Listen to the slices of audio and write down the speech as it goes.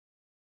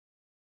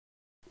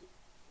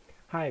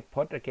Hi,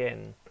 Pod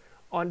again.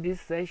 On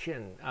this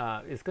session,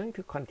 it's going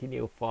to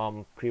continue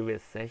from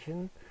previous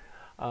session.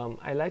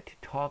 I like to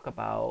talk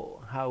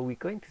about how we're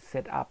going to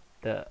set up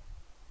the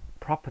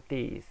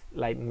properties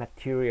like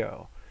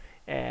material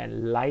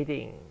and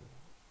lighting,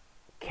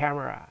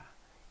 camera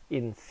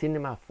in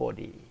Cinema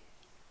 4D.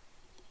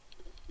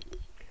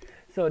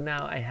 So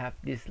now I have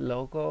this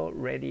logo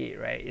ready,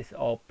 right? It's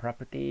all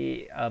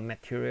property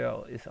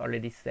material is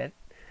already set.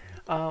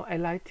 I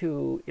like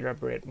to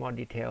elaborate more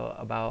detail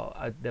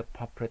about the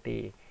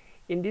property.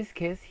 In this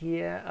case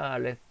here,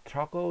 let's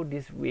toggle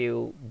this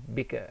view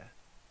bigger.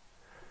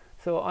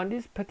 So on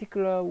this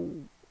particular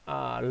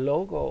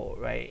logo,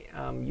 right,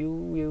 you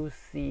will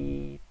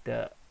see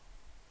the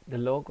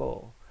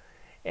logo,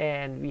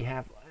 and we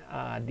have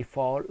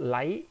default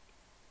light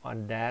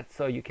on that,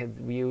 so you can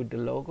view the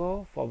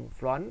logo from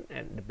front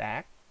and the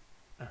back.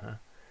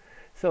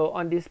 So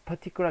on this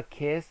particular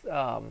case,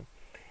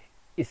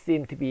 it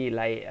seems to be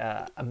like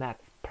a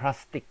matte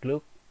plastic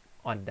look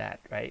on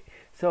that, right?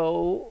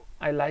 So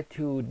I like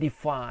to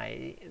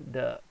define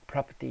the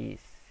properties,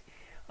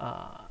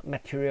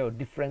 material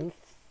difference.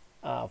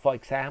 For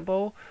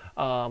example,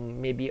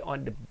 maybe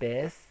on the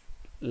base,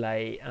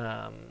 like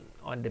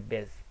on the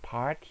base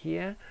part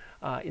here,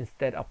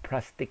 instead of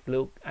plastic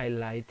look, I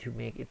like to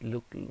make it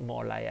look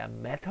more like a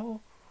metal.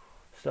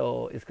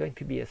 So it's going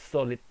to be a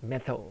solid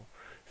metal.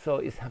 So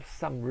it has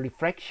some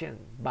reflection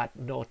but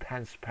no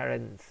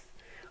transparency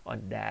on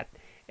that,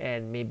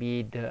 and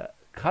maybe the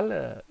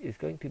color is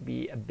going to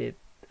be a bit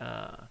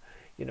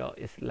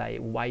it's like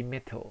white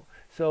metal.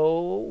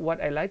 So what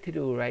I like to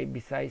do, right,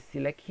 besides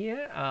select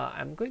here,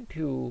 I'm going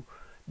to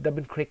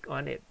double click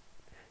on it.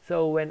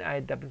 So when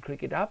I double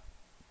click it up,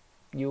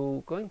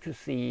 you're going to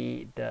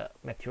see the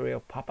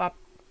material pop up,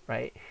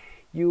 right?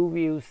 You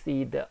will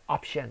see the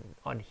option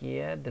on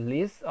here, the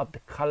list of the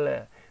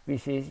color,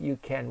 which is you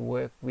can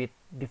work with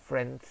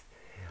different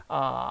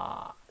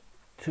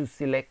to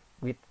select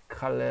with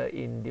color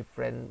in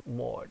different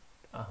mode.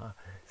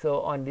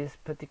 So on this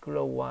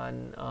particular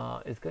one,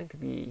 it's going to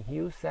be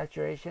hue,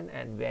 saturation,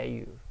 and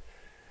value.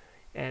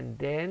 And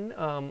then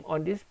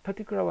on this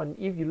particular one,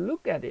 if you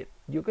look at it,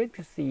 you're going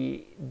to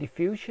see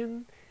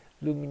diffusion,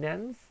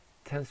 luminance,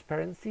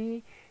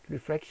 transparency,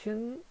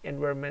 reflection,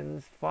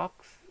 environment,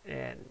 fox,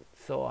 and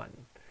so on.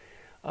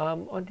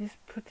 On this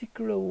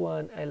particular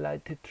one, I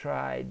like to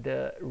try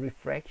the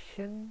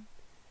reflection.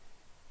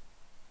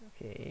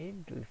 Okay,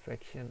 the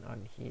reflection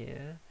on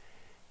here,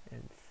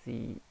 and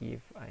see if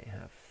I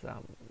have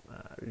some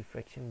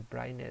reflection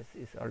brightness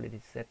is already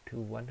set to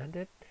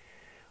 100.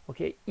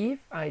 Okay, if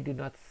I do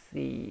not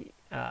see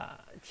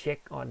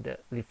check on the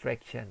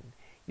reflection,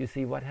 you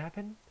see what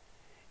happened?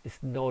 It's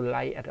no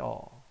light at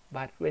all.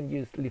 But when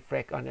you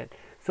reflect on it,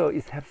 so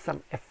it has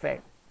some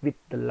effect with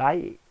the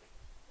light.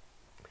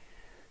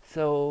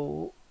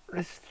 So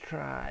let's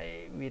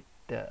try with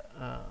the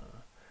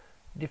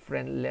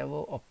different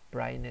level of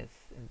brightness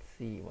and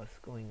see what's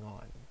going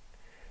on.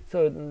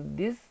 So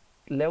this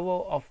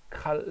level of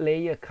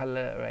layer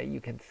color, right,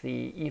 you can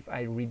see if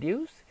I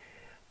reduce,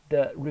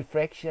 the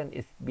reflection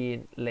is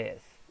being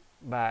less,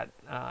 but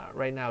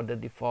right now the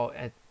default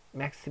at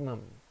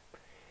maximum.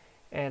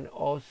 And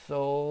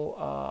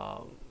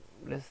also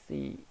let's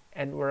see,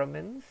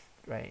 environments,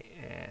 right,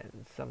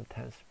 and some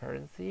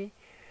transparency.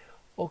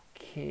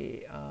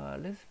 Okay,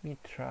 let me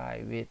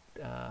try with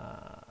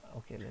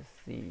okay, let's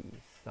see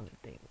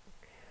something.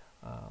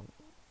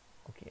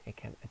 Okay, I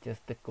can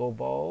adjust the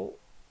global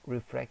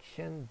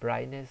reflection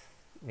brightness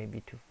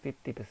maybe to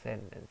 50%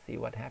 and see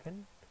what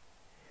happens.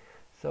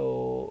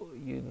 So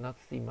you not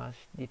see much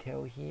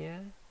detail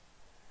here.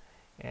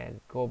 And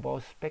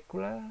global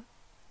specular.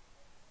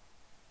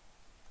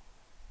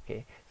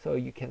 Okay, so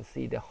you can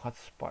see the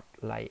hotspot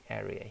light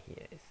area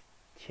here is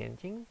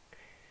changing.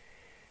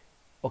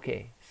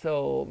 Okay,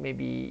 so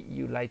maybe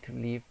you like to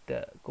leave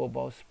the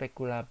global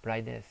specular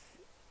brightness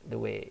the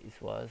way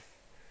it was.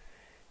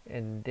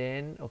 And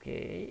then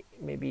okay,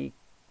 maybe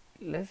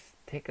let's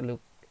take a look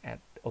at,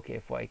 okay,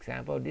 for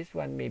example, this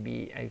one,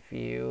 maybe I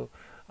feel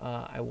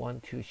I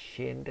want to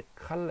change the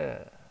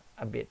color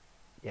a bit.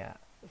 Yeah,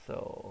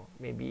 so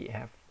maybe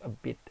have a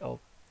bit of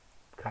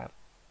kind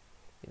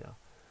of,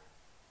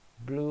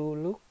 blue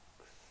looks,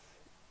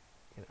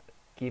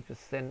 give a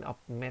sense of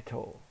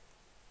metal,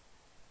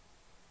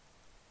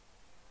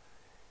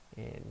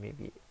 and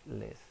maybe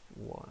less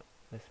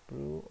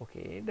blue.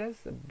 Okay,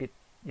 that's a bit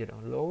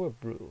lower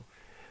blue.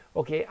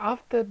 Okay,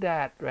 after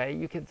that, right,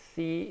 you can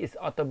see it's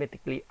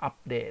automatically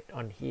update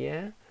on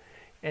here.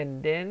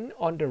 And then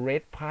on the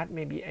red part,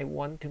 maybe I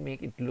want to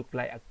make it look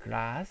like a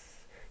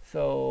glass.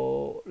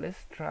 So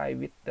let's try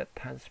with the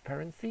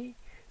transparency.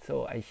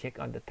 So I check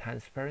on the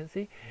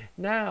transparency.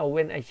 Now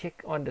when I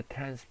check on the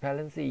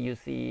transparency, you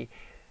see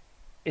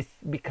it's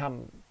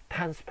become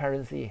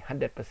transparency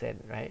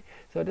 100%, right?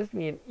 So this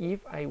means if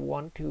I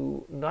want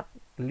to not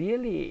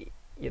really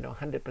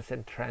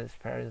 100%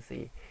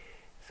 transparency,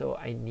 so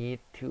I need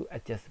to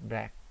adjust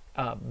back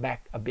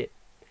a bit.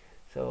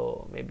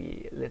 So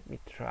maybe let me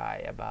try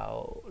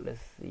about,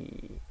 let's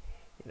see,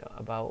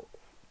 about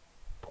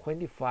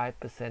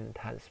 25%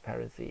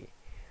 transparency.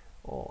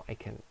 Or I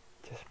can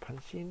just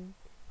punch in.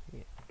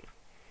 Yeah, okay.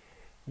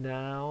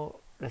 Now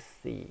let's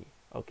see.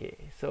 Okay,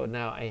 so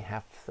now I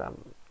have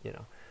some,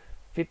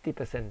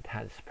 50%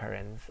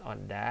 transparency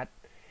on that.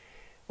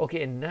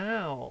 Okay,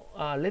 now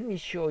let me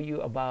show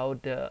you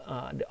about the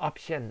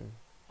option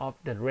of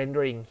the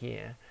rendering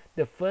here.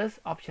 The first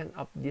option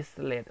of this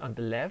slate on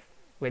the left,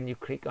 when you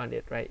click on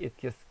it, right, it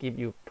just gives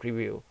you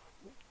preview.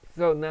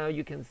 So now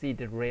you can see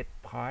the red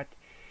part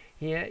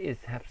here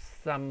is have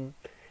some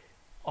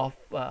of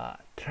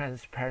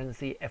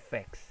transparency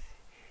effects,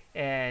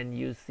 and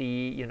you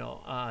see,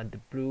 the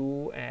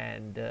blue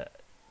and the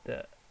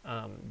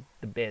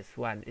base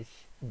one is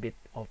a bit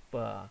of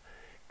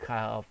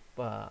kind of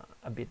a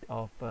bit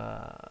of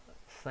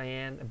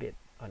sand, a bit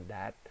on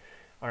that.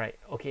 All right,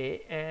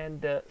 okay, and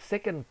the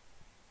second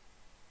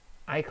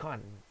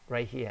icon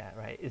right here,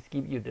 right, is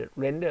give you the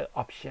render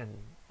option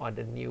on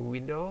the new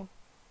window.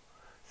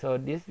 So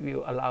this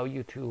will allow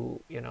you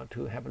to,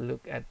 to have a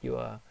look at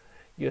your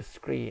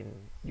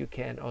screen. You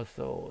can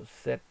also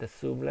set the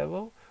zoom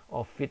level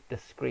or fit the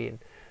screen.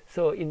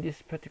 So in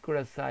this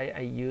particular site,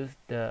 I used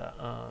the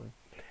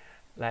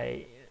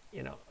like,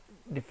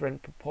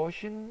 different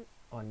proportion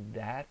on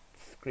that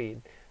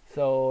screen.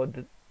 So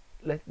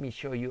let me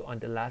show you on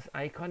the last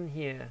icon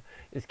here.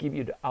 Is give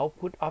you the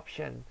output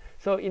option.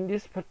 So in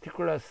this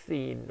particular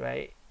scene,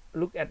 right,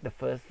 look at the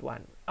first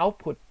one,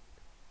 output.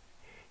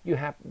 You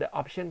have the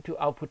option to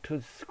output to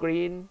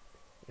screen,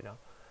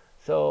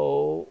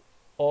 so,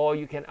 or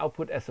you can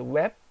output as a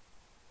web,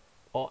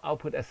 or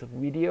output as a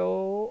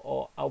video,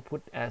 or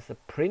output as a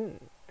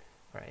print,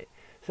 right?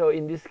 So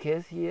in this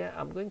case here,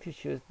 I'm going to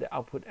choose the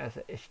output as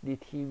a HD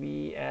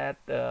TV at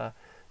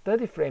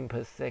 30 frames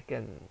per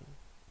second.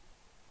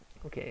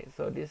 Okay,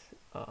 so this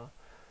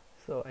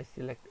so I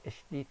select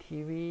HD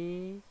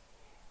TV,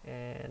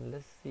 and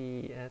let's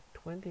see at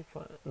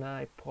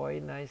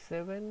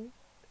 29.97.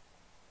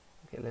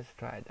 Okay, let's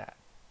try that.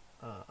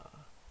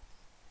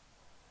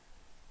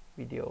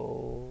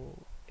 Video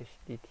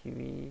HD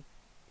TV,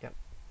 yep.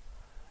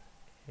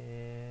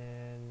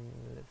 And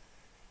let's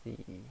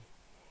see.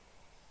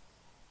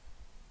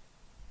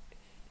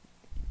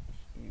 HD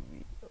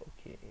TV,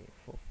 okay,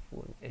 for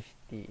full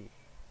HD.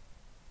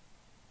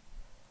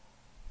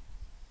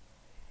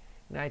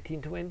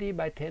 1920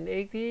 by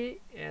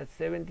 1080 at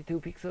 72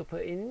 pixels per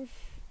inch,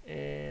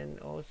 and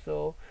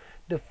also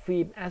the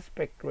film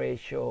aspect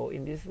ratio.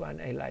 In this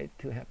one, I like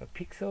to have a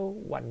pixel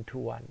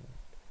 1:1.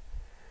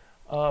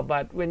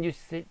 But when you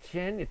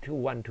change it to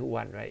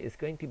 1:1, right, it's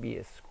going to be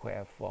a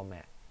square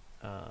format.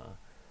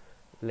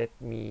 Let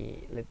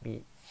me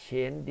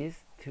change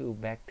this to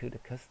back to the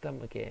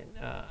custom again.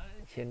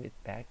 Change it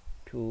back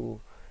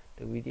to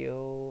the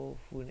video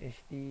full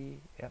HD.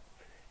 Yep,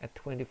 at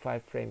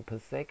 25 frames per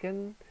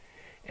second.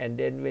 And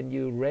then when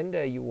you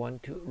render, you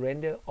want to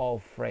render all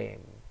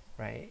frame,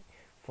 right?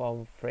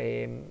 From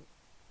frame,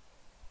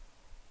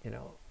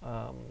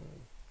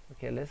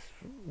 okay, let's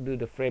do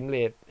the frame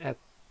rate at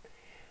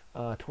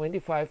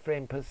 25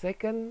 frames per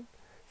second.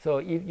 So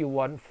if you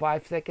want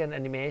 5-second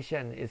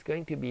animation, it's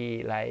going to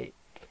be like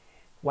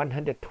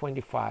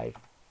 125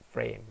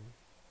 frame.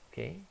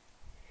 Okay,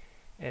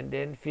 and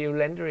then field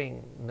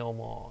rendering no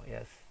more.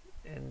 Yes,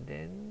 and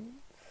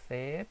then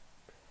save.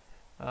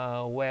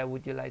 Where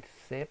would you like to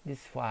save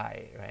this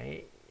file,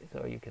 right?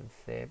 So you can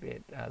save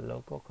it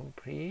local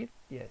complete.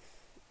 Yes,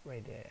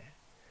 right there.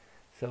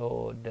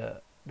 So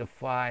the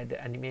file, the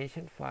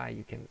animation file,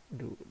 you can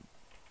do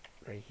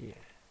right here.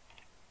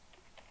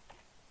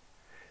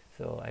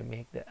 So I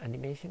make the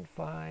animation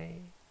file,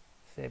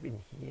 save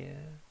in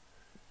here,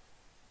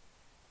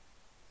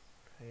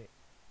 right?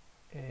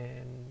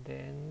 And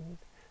then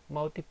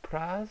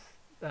multipass,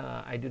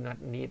 I do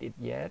not need it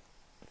yet.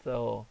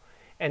 So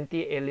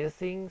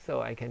anti-aliasing,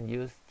 so I can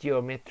use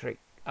geometry.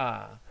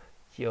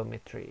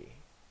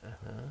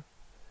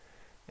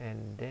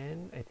 And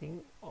then I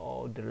think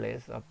all the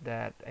rest of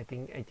that, I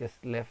think I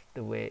just left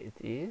the way it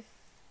is,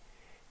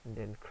 and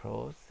then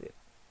close it.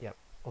 Yep,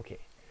 okay.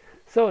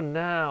 So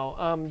now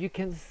you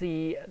can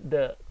see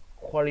the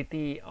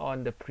quality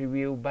on the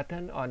preview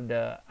button on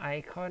the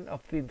icon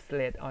of film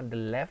slate on the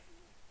left.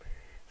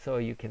 So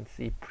you can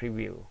see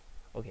preview.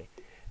 Okay,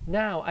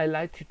 now I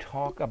like to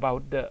talk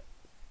about the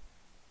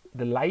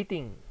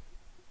lighting.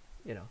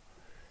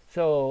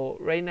 So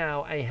right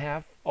now I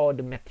have all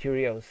the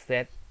materials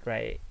set,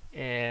 right,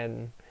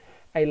 and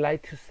I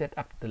like to set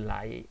up the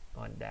light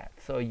on that.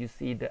 So you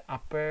see the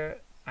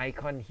upper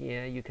icon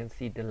here, you can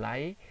see the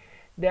light.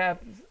 They have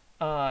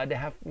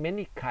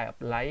many kind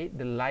of light,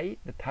 the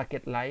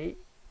target light,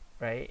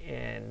 right,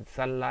 and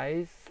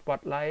sunlight,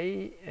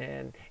 spotlight,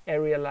 and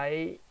area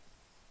light,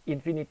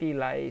 infinity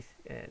lights,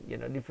 and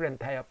different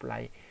type of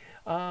light.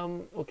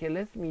 Okay,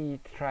 let me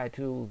try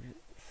to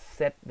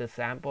set the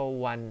sample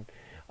one.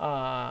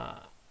 I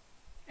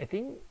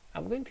think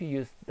I'm going to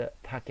use the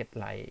target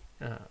light.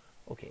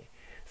 Okay,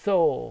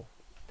 so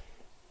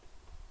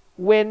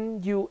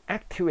when you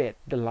activate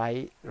the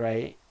light,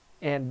 right,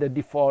 and the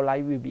default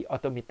light will be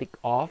automatic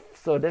off.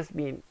 So that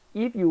means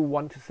if you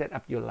want to set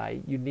up your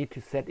light, you need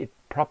to set it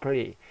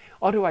properly.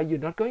 Otherwise, you're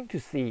not going to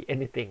see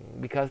anything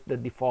because the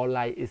default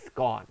light is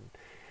gone.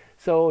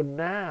 So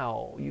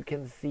now you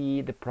can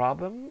see the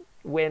problem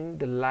when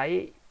the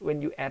light,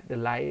 when you add the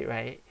light,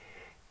 right?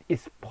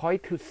 It's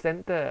point to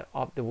center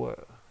of the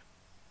world,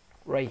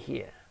 right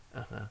here.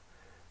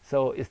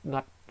 So it's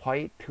not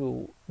point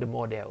to the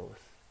models.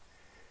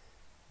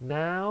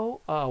 Now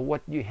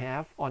what you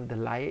have on the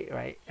light,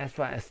 right, as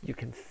far as you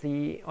can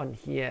see on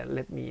here,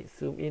 let me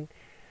zoom in.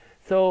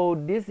 So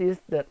this is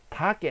the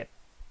target.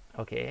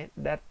 Okay,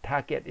 that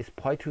target is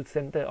point to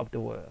center of the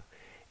world,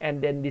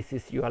 and then this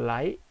is your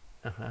light.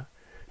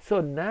 So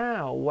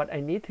now what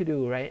I need to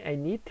do, right, I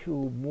need to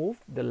move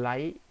the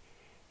light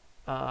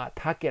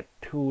target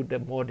to the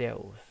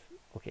models,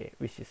 okay,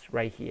 which is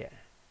right here.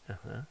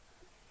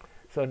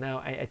 So now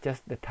I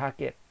adjust the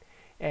target,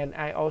 and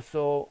I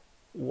also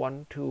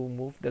want to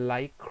move the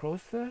light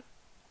closer,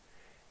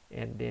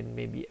 and then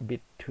maybe a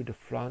bit to the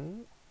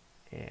front,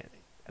 and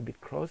a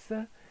bit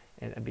closer,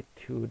 and a bit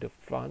to the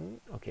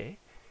front. Okay,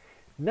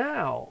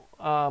 now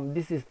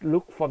this is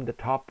look from the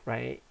top,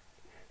 right?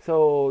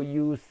 So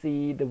you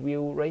see the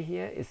view right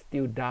here is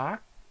still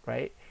dark,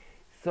 right?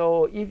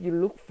 So if you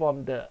look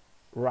from the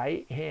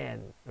right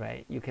hand,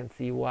 right, you can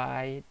see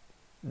why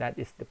that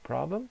is the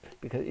problem,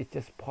 because it's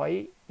just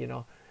point, you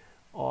know,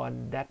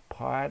 on that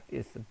part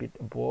is a bit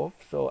above.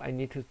 So I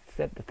need to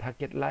set the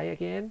target light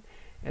again,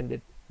 and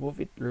then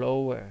move it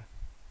lower,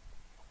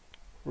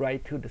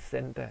 right to the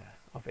center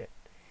of it.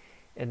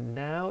 And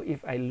now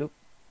if I look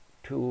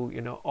to, you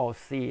know, all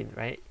scene,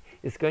 right,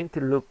 it's going to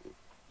look,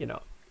 you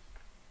know,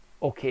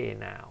 okay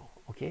now.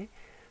 Okay,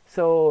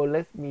 so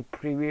let me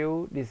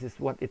preview. This is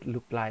what it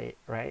looked like,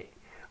 right?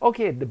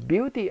 Okay, the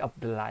beauty of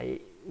the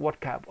light,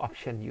 what kind of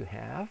option you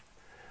have.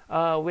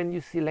 When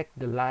you select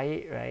the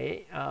light,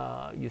 right,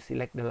 you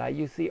select the light,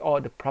 you see all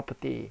the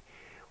property.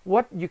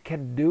 What you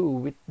can do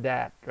with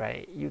that,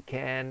 right, you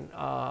can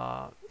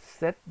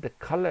set the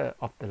color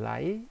of the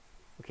light.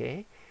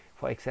 Okay,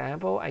 for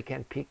example, I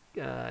can pick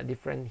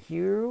different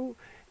hue.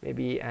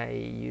 Maybe I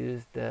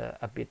use the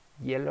a bit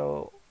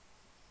yellow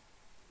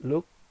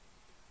look,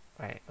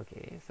 right?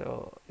 Okay,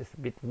 so it's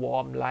a bit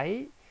warm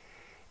light,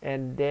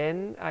 and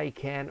then I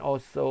can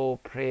also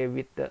play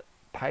with the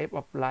type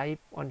of light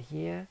on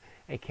here.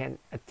 I can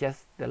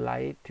adjust the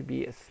light to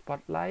be a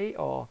spotlight,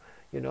 or,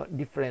 you know,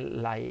 different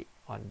light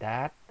on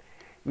that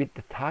with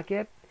the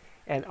target.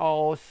 And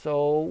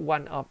also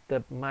one of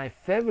my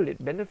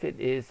favorite benefit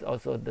is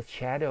also the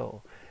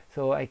shadow.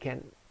 So I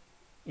can,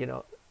 you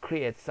know,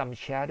 create some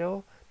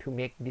shadow to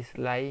make this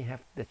light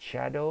have the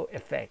shadow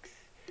effects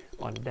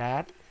on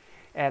that.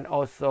 And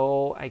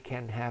also I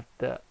can have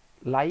the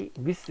light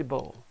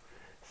visible.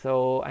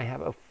 So I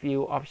have a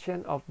few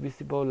options of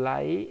visible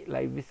light,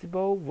 like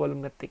visible,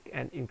 volumetric,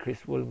 and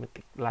increased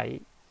volumetric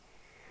light.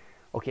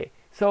 Okay,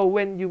 so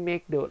when you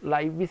make the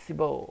light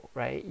visible,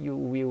 right, you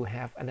will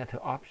have another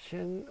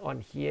option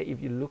on here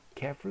if you look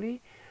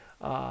carefully.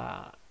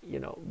 You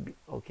know,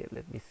 okay,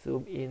 let me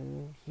zoom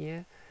in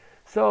here.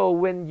 So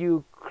when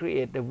you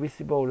create the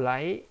visible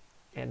light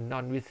and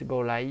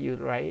non-visible light, you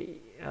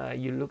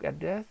look at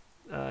this.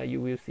 You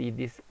will see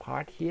this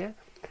part here.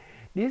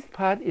 This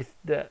part is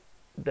the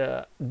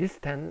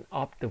distance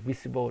of the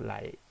visible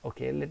light.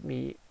 Okay, let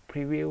me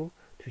preview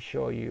to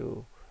show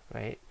you,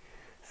 right?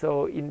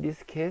 So in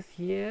this case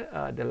here,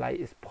 the light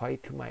is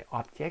point to my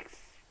objects,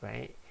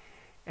 right?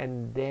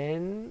 And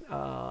then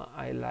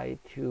I like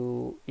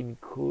to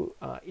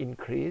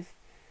increase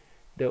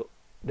the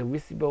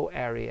visible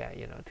area,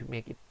 you know, to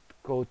make it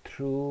go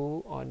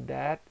through on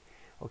that.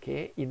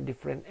 Okay, in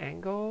different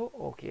angle.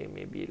 Okay,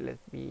 maybe let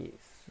me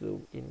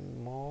zoom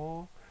in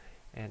more,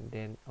 and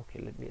then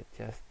okay, let me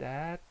adjust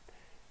that,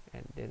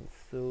 and then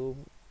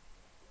zoom.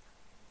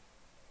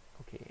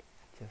 Okay,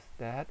 adjust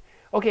that.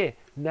 Okay,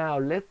 now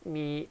let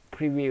me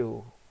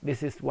preview.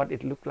 This is what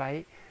it looked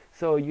like.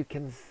 So you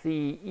can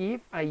see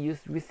if I use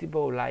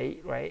visible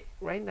light,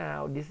 right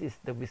now this is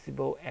the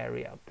visible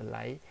area of the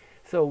light.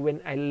 So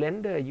when I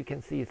render, you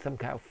can see some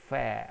kind of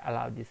flare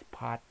around this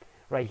part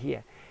right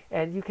here,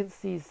 and you can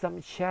see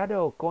some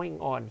shadow going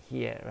on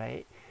here,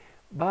 right?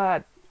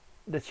 But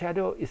the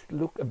shadow is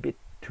look a bit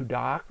too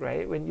dark,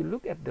 right? When you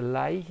look at the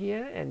light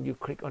here and you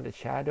click on the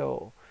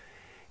shadow,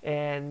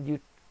 and you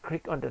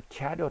click on the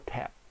shadow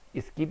tab,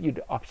 it gives you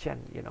the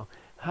option, you know,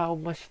 how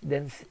much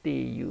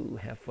density you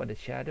have for the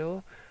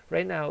shadow.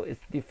 Right now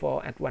it's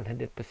default at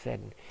 100%.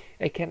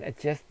 I can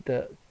adjust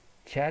the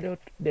shadow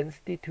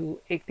density to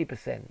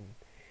 80%.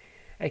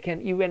 I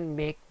can even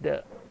make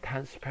the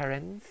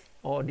transparent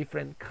or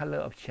different color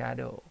of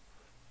shadow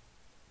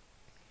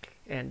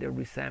and the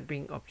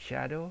resampling of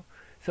shadow.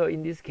 So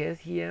in this case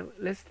here,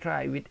 let's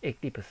try with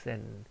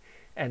 80%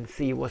 and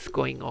see what's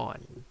going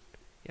on.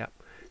 Yep.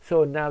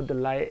 So now the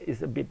light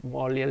is a bit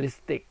more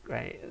realistic,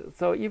 right?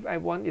 So if I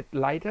want it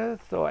lighter,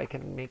 so I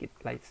can make it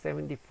like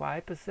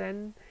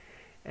 75%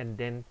 and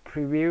then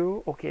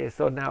preview. Okay,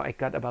 so now I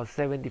got about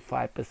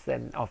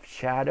 75% of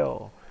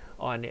shadow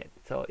on it.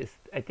 So it's,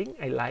 I think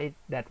I like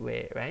that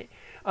way, right?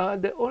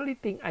 The only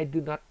thing I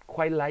do not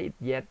quite like it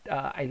yet,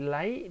 I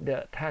like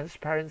the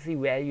transparency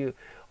value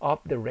of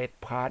the red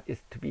part is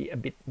to be a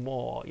bit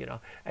more, you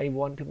know. I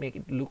want to make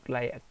it look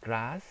like a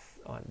grass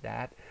on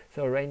that.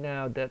 So right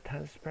now the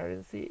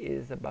transparency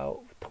is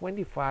about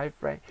 25,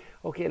 right?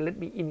 Okay, let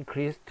me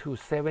increase to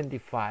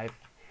 75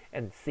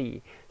 and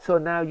see. So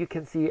now you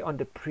can see on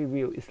the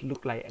preview it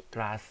look like a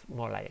grass,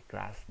 more like a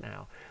grass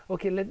now.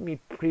 Okay, let me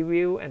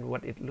preview and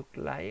what it look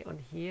like on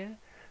here.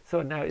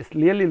 So now it's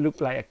really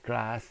look like a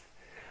grass.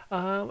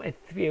 I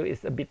feel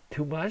it's a bit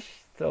too much,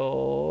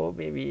 so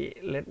maybe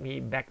let me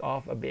back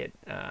off a bit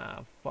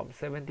from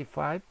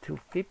 75 to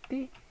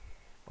 50.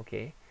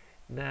 Okay,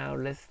 now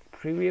let's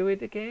preview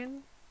it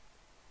again.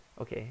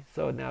 Okay,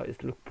 so now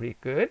it looks pretty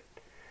good.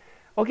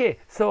 Okay,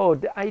 so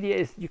the idea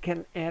is you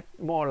can add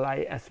more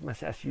light as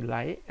much as you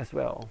like as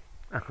well.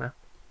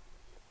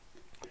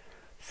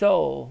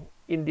 So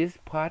in this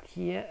part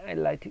here, I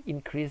like to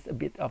increase a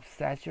bit of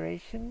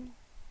saturation.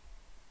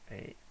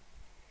 Right.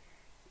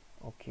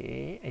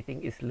 Okay, I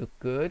think it's look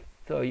good.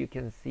 So you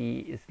can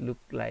see it look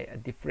like a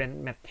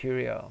different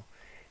material,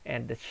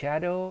 and the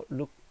shadow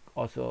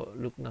also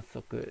look not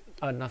so good,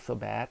 not so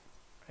bad.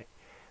 Right.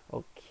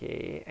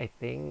 Okay, I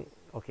think,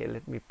 okay,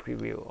 let me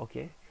preview.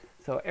 Okay,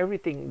 so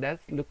everything that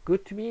look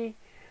good to me.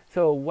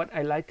 So what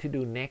I like to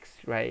do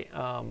next, right?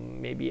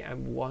 Maybe I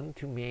want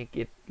to make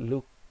it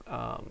look.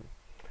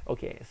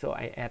 Okay, so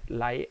I add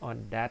light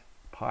on that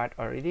part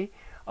already.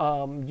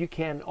 You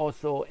can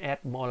also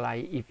add more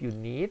light if you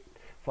need.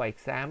 For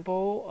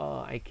example,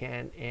 I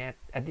can add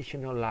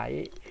additional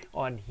light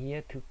on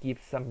here to give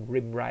some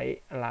rim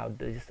light around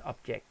this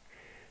object.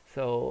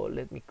 So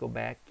let me go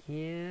back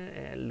here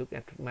and look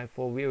at my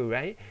full view,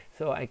 right?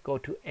 So I go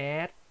to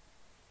add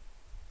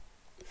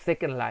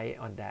second light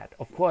on that.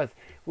 Of course,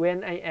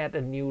 when I add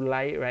a new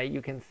light, right,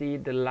 you can see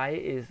the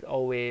light is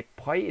always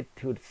pointed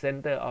to the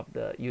center of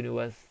the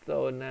universe.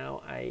 So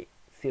now I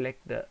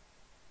select the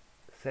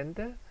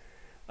center,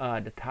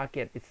 the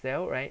target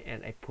itself, right,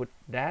 and I put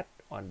that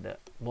on the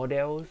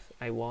models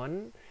I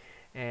want,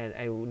 and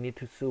I will need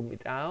to zoom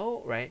it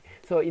out, right?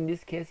 So in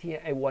this case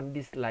here, I want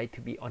this light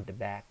to be on the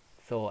back,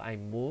 so I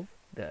move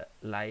the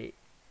light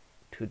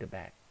to the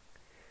back.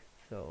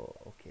 So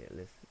okay,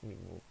 let's me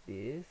move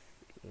this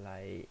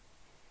light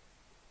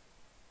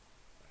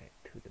right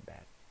to the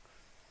back.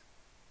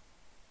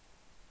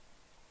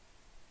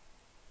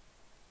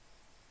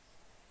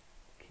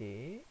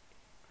 Okay,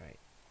 right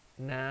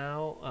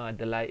now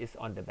the light is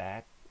on the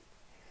back.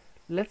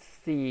 Let's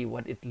see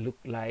what it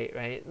looked like.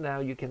 Right now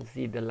you can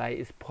see the light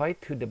is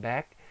point to the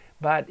back,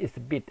 but it's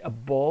a bit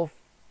above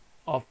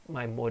of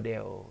my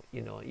model,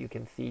 you know, you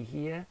can see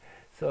here.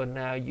 So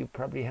now you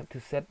probably have to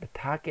set the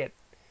target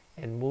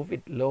and move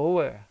it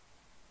lower.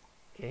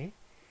 Okay,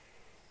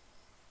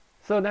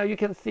 so now you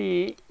can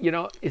see, you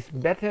know, it's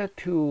better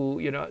to,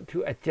 you know,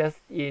 to adjust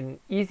in,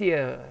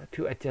 easier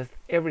to adjust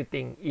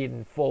everything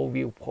in full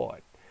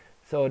viewport.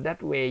 So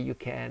that way you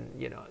can,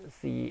 you know,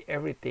 see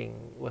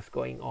everything what's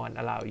going on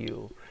around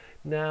you.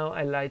 Now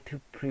I like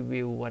to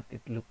preview what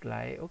it looked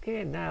like.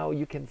 Okay, now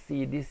you can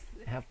see this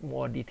have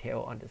more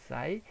detail on the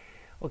side.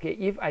 Okay,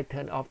 if I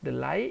turn off the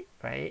light,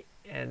 right,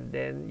 and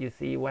then you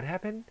see what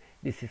happened.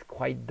 This is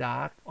quite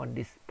dark on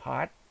this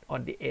part,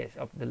 on the edge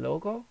of the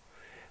logo.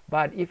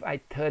 But if I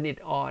turn it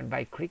on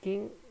by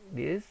clicking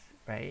this,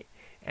 right,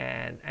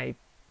 and I,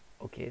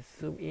 okay,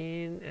 zoom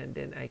in, and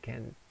then I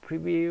can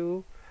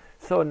preview.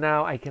 So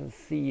now I can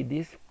see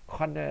this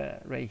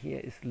corner right here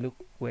is look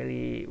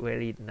very,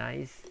 very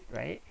nice,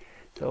 right?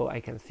 So I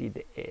can see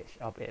the edge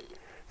of it.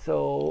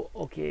 So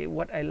okay,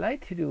 what I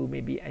like to do,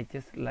 maybe I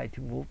just like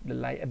to move the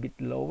light a bit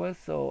lower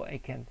so I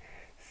can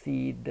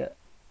see the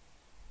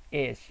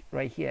edge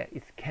right here.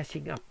 It's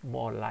catching up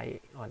more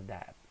light on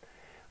that.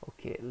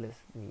 Okay, let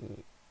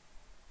me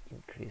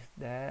increase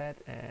that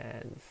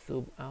and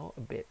zoom out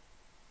a bit.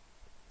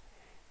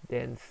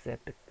 Then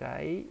set the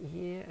guide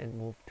here and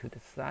move to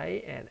the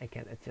side, and I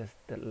can adjust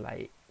the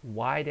light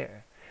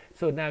wider.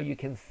 So now you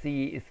can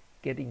see it's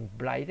getting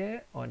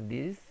brighter on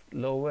this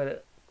lower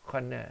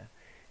corner,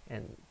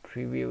 and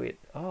preview it.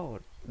 Oh,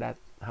 that's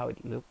how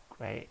it looks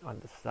right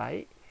on the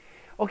side.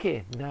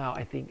 Okay, now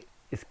I think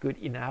it's good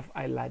enough.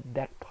 I like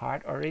that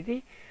part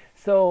already.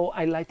 So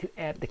I like to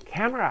add the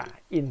camera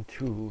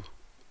into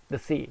the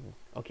scene.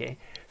 Okay,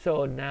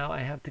 so now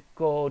I have to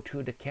go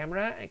to the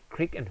camera and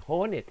click and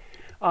hold it.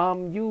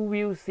 You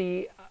will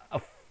see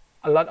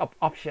a lot of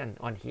options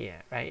on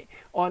here, right?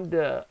 On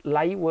the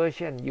light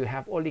version you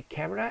have only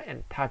camera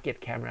and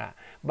target camera,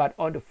 but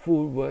on the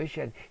full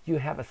version you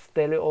have a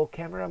stereo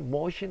camera,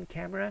 motion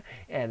camera,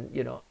 and,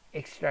 you know,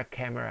 extra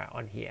camera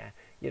on here,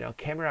 you know,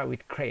 camera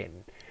with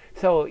crane.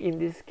 So in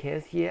this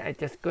case here, I'm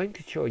just going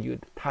to show you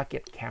the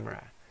target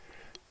camera.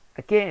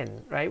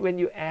 Again, right, when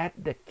you add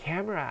the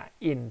camera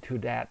into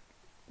that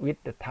with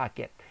the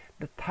target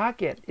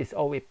is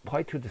always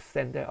point to the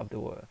center of the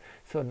world.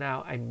 So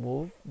now I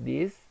move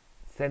this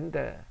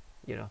center,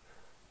 you know,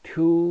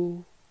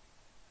 to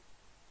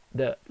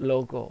the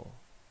logo.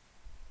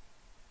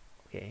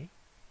 Okay,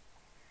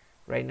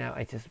 right now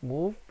I just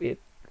move it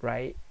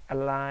right,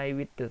 align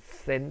with the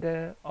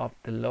center of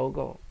the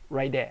logo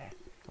right there.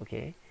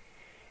 Okay,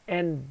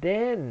 and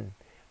then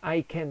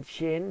I can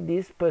change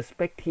this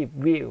perspective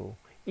view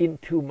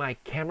into my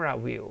camera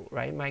view,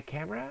 right? My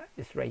camera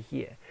is right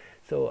here,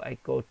 so I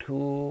go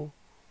to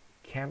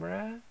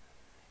camera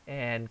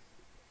and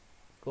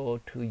go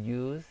to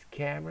use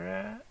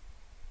camera,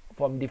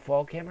 from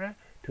default camera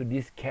to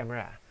this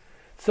camera.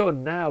 So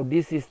now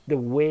this is the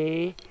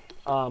way,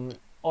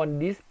 on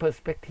this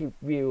perspective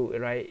view,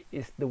 right,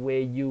 is the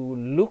way you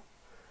look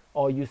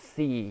or you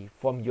see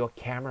from your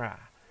camera.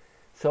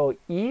 So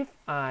if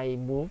I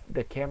move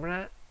the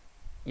camera,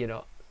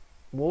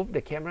 move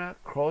the camera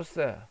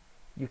closer,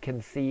 you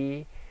can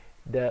see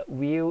the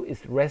view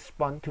is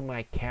respond to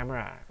my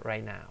camera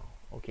right now.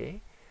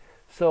 Okay,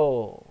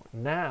 so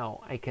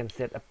now I can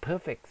set a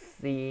perfect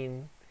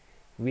scene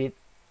with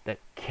the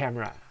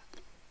camera.